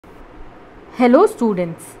Hello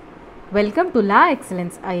students, welcome to La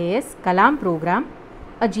Excellence IAS Kalam program,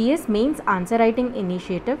 a GS Mains Answer Writing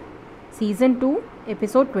Initiative, Season 2,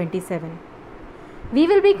 Episode 27. We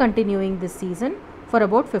will be continuing this season for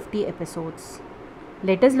about 50 episodes.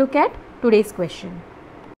 Let us look at today's question.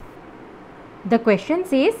 The question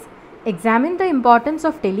says, examine the importance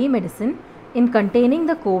of telemedicine in containing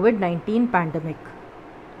the COVID-19 pandemic.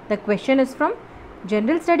 The question is from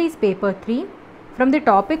General Studies Paper 3, from the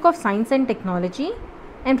topic of Science and Technology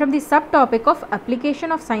and from the subtopic of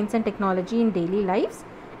Application of Science and Technology in Daily Lives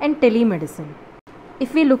and Telemedicine.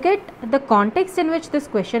 If we look at the context in which this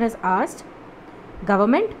question is asked,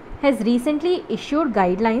 government has recently issued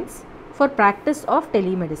guidelines for practice of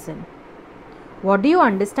telemedicine. What do you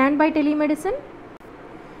understand by telemedicine?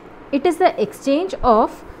 It is the exchange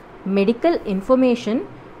of medical information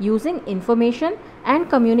using information and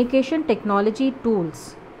communication technology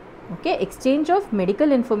tools. Exchange of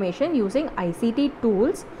medical information using ICT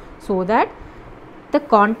tools so that the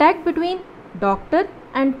contact between doctor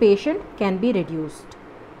and patient can be reduced.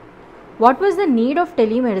 What was the need of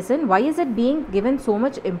telemedicine? Why is it being given so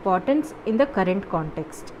much importance in the current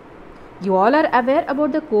context? You all are aware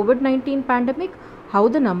about the COVID-19 pandemic, how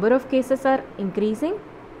the number of cases are increasing.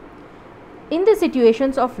 In the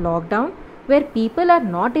situations of lockdown, where people are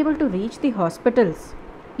not able to reach the hospitals,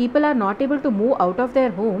 people are not able to move out of their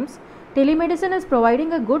homes, telemedicine is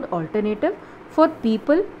providing a good alternative for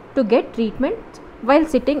people to get treatment while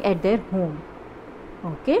sitting at their home.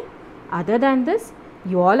 Other than this,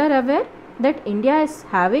 you all are aware that India is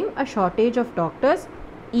having a shortage of doctors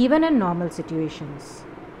even in normal situations.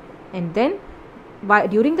 And then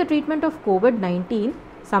during the treatment of COVID-19,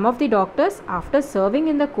 some of the doctors, after serving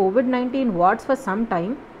in the COVID-19 wards for some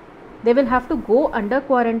time, they will have to go under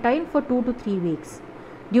quarantine for 2 to 3 weeks.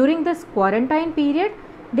 During this quarantine period,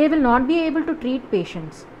 they will not be able to treat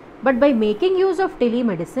patients. But by making use of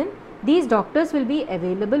telemedicine, these doctors will be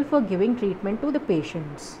available for giving treatment to the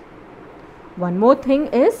patients. One more thing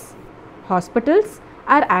is, hospitals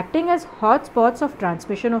are acting as hotspots of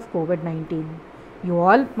transmission of COVID-19. You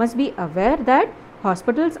all must be aware that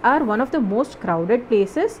hospitals are one of the most crowded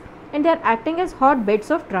places and they are acting as hotbeds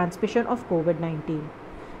of transmission of COVID-19.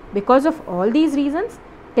 Because of all these reasons,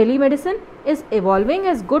 telemedicine is evolving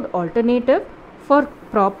as good alternative for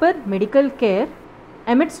proper medical care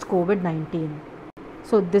amidst COVID-19.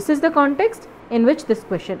 So this is the context in which this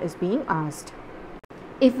question is being asked.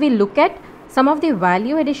 If we look at some of the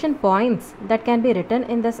value addition points that can be written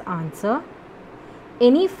in this answer,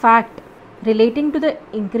 any fact relating to the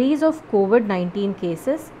increase of COVID-19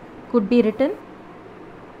 cases could be written.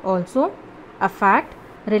 Also, a fact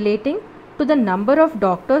relating to the number of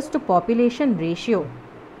doctors to population ratio.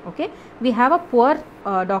 We have a poor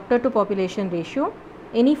doctor to population ratio.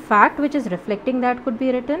 Any fact which is reflecting that could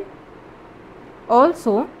be written.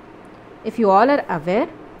 Also, if you all are aware,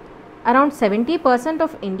 around 70%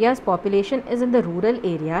 of India's population is in the rural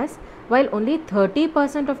areas, while only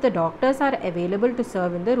 30% of the doctors are available to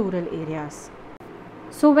serve in the rural areas.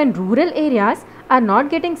 So when rural areas are not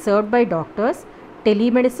getting served by doctors,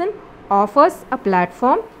 telemedicine offers a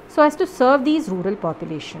platform so as to serve these rural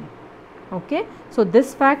population. So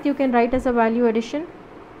this fact you can write as a value addition.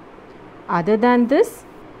 Other than this,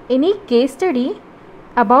 any case study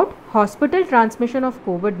about hospital transmission of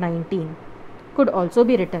COVID-19 could also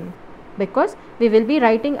be written, because we will be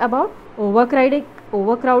writing about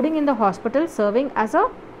overcrowding in the hospital serving as a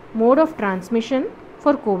mode of transmission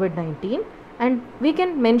for COVID-19, and we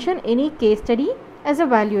can mention any case study as a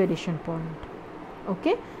value addition point.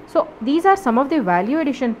 So these are some of the value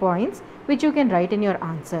addition points which you can write in your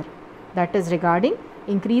answer. That is regarding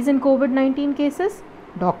increase in COVID-19 cases,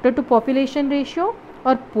 doctor to population ratio,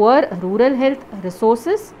 or poor rural health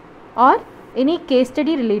resources, or any case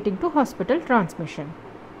study relating to hospital transmission.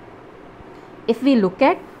 If we look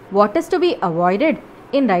at what is to be avoided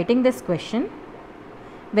in writing this question,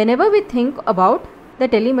 whenever we think about the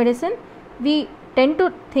telemedicine, we tend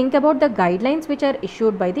to think about the guidelines which are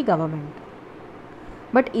issued by the government.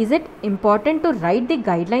 But is it important to write the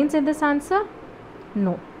guidelines in this answer?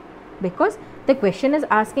 No, because the question is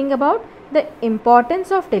asking about the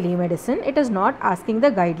importance of telemedicine. It is not asking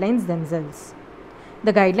the guidelines themselves.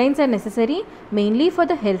 The guidelines are necessary mainly for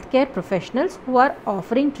the healthcare professionals who are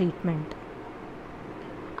offering treatment.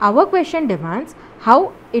 Our question demands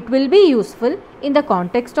how it will be useful in the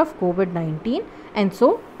context of COVID-19, and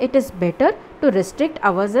so it is better to restrict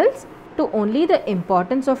ourselves to only the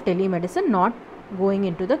importance of telemedicine, not going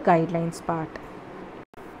into the guidelines part.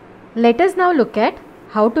 Let us now look at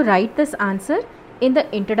how to write this answer in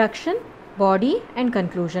the introduction, body and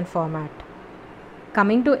conclusion format.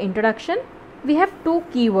 Coming to introduction, we have two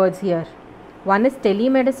keywords here. One is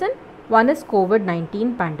telemedicine, one is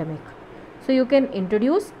COVID-19 pandemic. So you can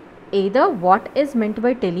introduce either what is meant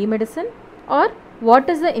by telemedicine or what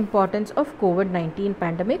is the importance of COVID-19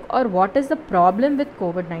 pandemic or what is the problem with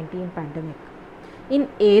COVID-19 pandemic. In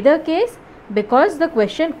either case, because the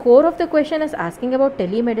core of the question is asking about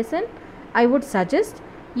telemedicine, I would suggest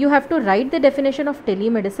you have to write the definition of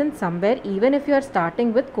telemedicine somewhere, even if you are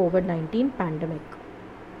starting with COVID-19 pandemic.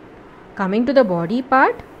 Coming to the body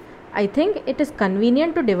part, I think it is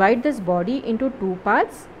convenient to divide this body into two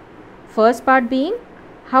parts. First part being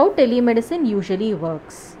how telemedicine usually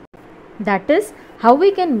works. That is how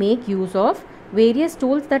we can make use of various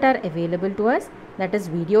tools that are available to us, that is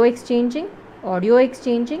video exchanging, audio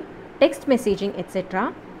exchanging, text messaging,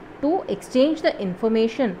 etc., to exchange the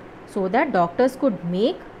information so that doctors could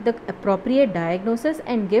make the appropriate diagnosis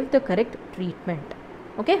and give the correct treatment.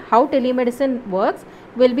 Okay, how telemedicine works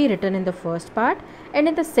will be written in the first part, and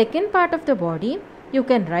in the second part of the body you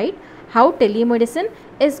can write how telemedicine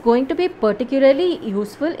is going to be particularly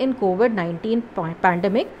useful in COVID-19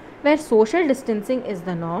 pandemic, where social distancing is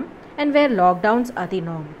the norm and where lockdowns are the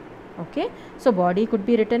norm. Okay, so body could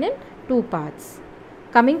be written in two parts.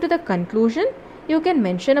 Coming to the conclusion, you can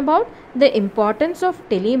mention about the importance of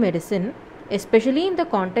telemedicine, especially in the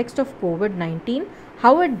context of COVID-19,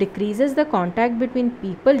 how it decreases the contact between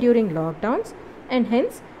people during lockdowns, and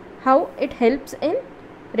hence how it helps in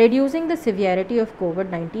reducing the severity of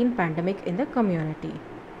COVID-19 pandemic in the community.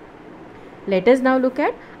 Let us now look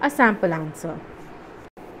at a sample answer.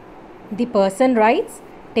 The person writes,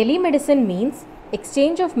 telemedicine means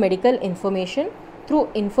exchange of medical information through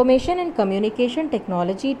information and communication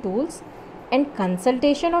technology tools and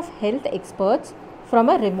consultation of health experts from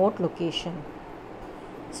a remote location.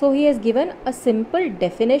 So he has given a simple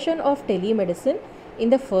definition of telemedicine in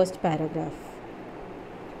the first paragraph.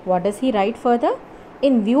 What does he write further?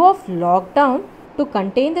 In view of lockdown to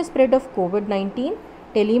contain the spread of COVID-19,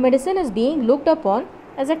 telemedicine is being looked upon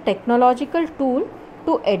as a technological tool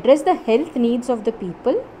to address the health needs of the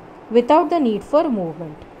people without the need for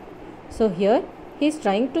movement. So here he is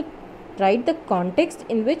trying to write the context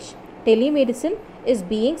in which telemedicine is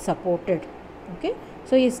being supported. Okay,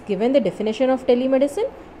 so he is given the definition of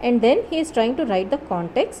telemedicine and then he is trying to write the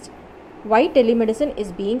context why telemedicine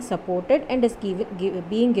is being supported and is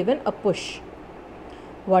being given a push.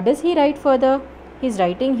 What does he write further? He is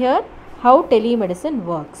writing here how telemedicine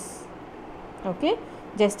works. Okay,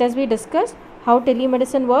 just as we discussed how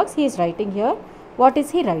telemedicine works, he is writing here. What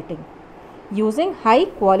is he writing? Using high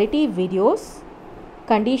quality videos,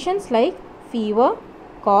 conditions like fever,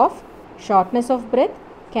 cough, shortness of breath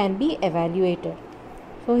can be evaluated.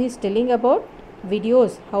 So he is telling about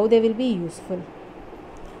videos, how they will be useful.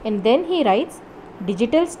 And then he writes,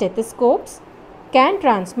 digital stethoscopes can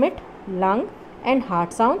transmit lung and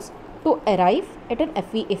heart sounds to arrive at an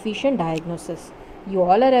efficient diagnosis. You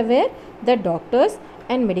all are aware that doctors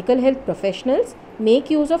and medical health professionals make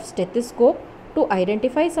use of stethoscope to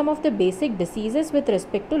identify some of the basic diseases with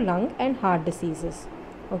respect to lung and heart diseases.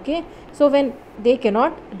 Okay, so when they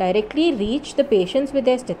cannot directly reach the patients with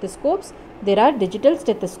their stethoscopes, there are digital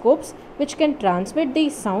stethoscopes which can transmit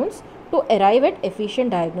these sounds to arrive at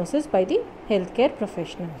efficient diagnosis by the healthcare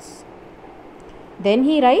professionals. Then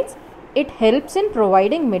he writes, it helps in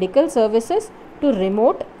providing medical services to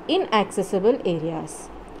remote, inaccessible areas.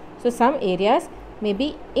 So some areas may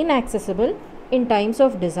be inaccessible in times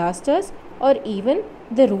of disasters, or even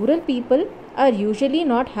the rural people are usually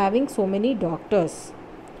not having so many doctors.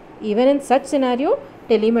 Even in such scenario,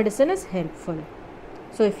 telemedicine is helpful.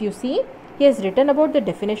 So if you see, he has written about the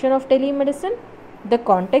definition of telemedicine, the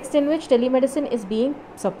context in which telemedicine is being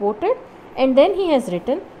supported, and then he has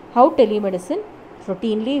written how telemedicine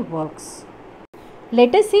routinely works.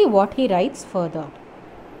 Let us see what he writes further.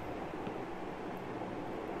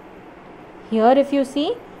 Here if you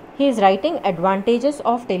see, he is writing advantages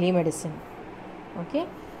of telemedicine. Okay,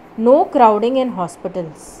 no crowding in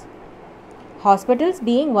hospitals. Hospitals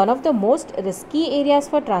being one of the most risky areas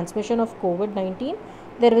for transmission of COVID-19,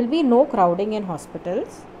 there will be no crowding in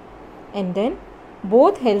hospitals. And then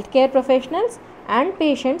both healthcare professionals and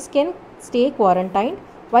patients can stay quarantined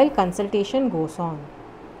while consultation goes on.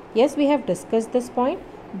 Yes, we have discussed this point.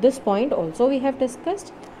 This point also we have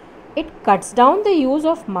discussed. It cuts down the use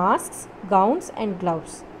of masks, gowns and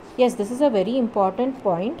gloves. Yes, this is a very important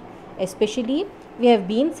point. Especially we have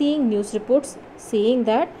been seeing news reports saying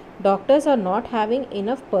that doctors are not having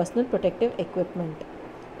enough personal protective equipment.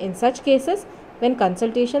 In such cases, when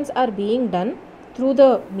consultations are being done through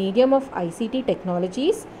the medium of ICT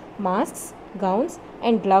technologies, masks, gowns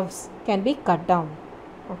and gloves can be cut down.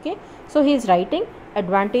 Okay, so he is writing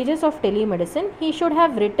advantages of telemedicine. He should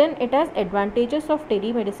have written it as advantages of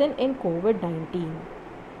telemedicine in COVID-19.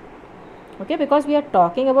 Okay, because we are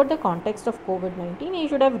talking about the context of COVID-19, he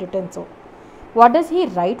should have written so. What does he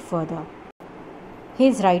write further? He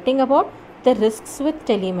is writing about the risks with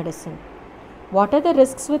telemedicine. What are the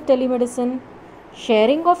risks with telemedicine?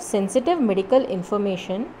 Sharing of sensitive medical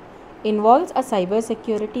information involves a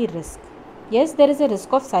cybersecurity risk. Yes, there is a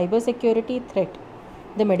risk of cybersecurity threat.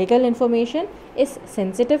 The medical information is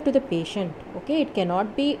sensitive to the patient. Okay, it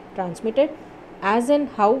cannot be transmitted as and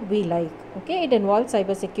how we like. Okay, it involves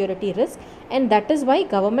cybersecurity risk, and that is why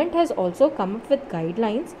government has also come up with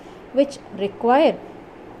guidelines which require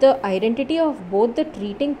the identity of both the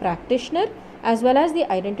treating practitioner as well as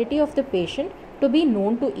the identity of the patient to be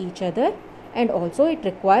known to each other, and also it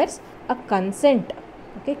requires a consent.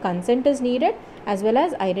 Okay, consent is needed, as well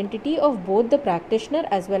as identity of both the practitioner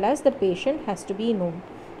as well as the patient has to be known.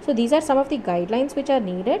 So these are some of the guidelines which are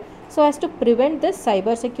needed so as to prevent this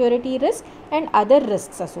cybersecurity risk and other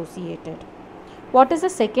risks associated. What is the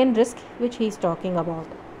second risk which he is talking about?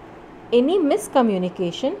 Any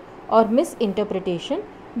miscommunication or misinterpretation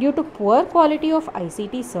due to poor quality of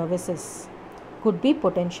ICT services could be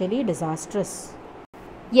potentially disastrous.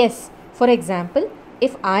 Yes, for example,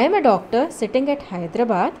 if I am a doctor sitting at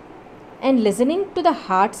Hyderabad and listening to the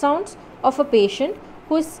heart sounds of a patient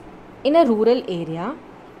who is in a rural area,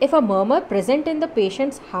 if a murmur present in the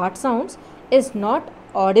patient's heart sounds is not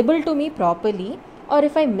audible to me properly, or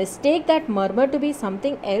if I mistake that murmur to be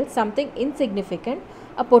something else, something insignificant,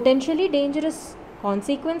 a potentially dangerous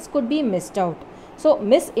consequence could be missed out. So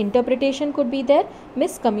misinterpretation could be there,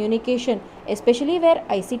 miscommunication, especially where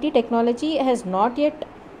ICT technology has not yet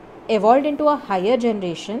evolved into a higher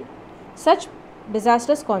generation, such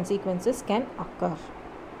disastrous consequences can occur.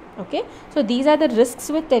 Okay, so these are the risks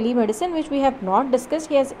with telemedicine which we have not discussed.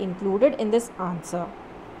 He has included in this answer.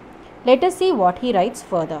 Let us see what he writes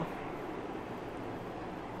further.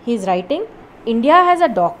 He is writing, India has a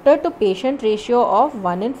doctor to patient ratio of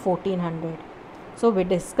 1 in 1400. So we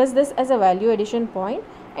discussed this as a value addition point,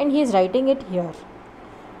 and he is writing it here.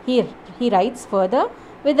 Here he writes further,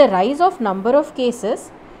 with the rise of number of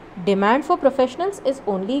cases, demand for professionals is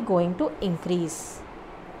only going to increase.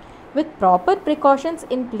 With proper precautions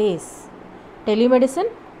in place, telemedicine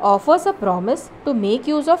offers a promise to make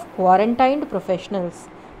use of quarantined professionals.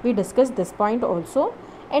 We discussed this point also,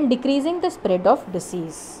 and decreasing the spread of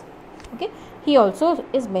disease. Okay, he also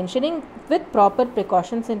is mentioning with proper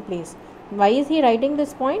precautions in place. Why is he writing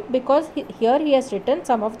this point? Because here he has written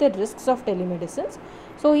some of the risks of telemedicine.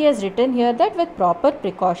 So he has written here that with proper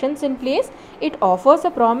precautions in place, it offers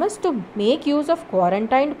a promise to make use of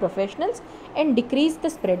quarantined professionals and decrease the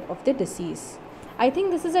spread of the disease. I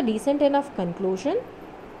think this is a decent enough conclusion.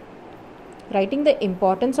 Writing the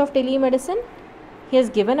importance of telemedicine, he has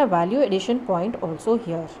given a value addition point also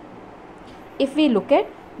here. If we look at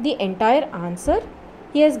the entire answer,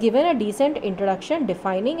 he has given a decent introduction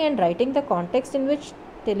defining and writing the context in which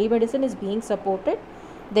telemedicine is being supported.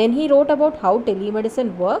 Then he wrote about how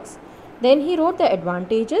telemedicine works. Then he wrote the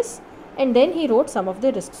advantages, and then he wrote some of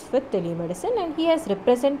the risks with telemedicine, and he has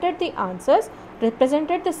represented the answers,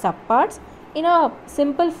 represented the subparts in a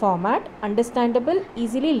simple format, understandable,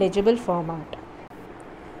 easily legible format.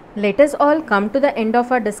 Let us all come to the end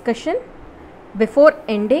of our discussion. Before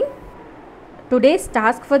ending, today's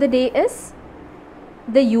task for the day is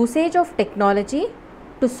the usage of technology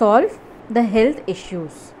to solve the health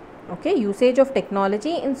issues. Okay, usage of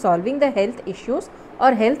technology in solving the health issues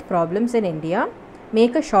or health problems in India.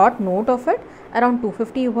 Make a short note of it, around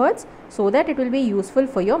 250 words, so that it will be useful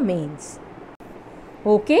for your mains.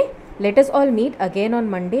 Okay, let us all meet again on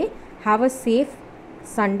Monday. Have a safe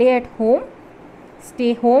Sunday at home.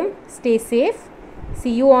 Stay home, stay safe.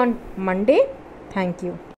 See you on Monday. Thank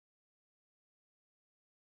you.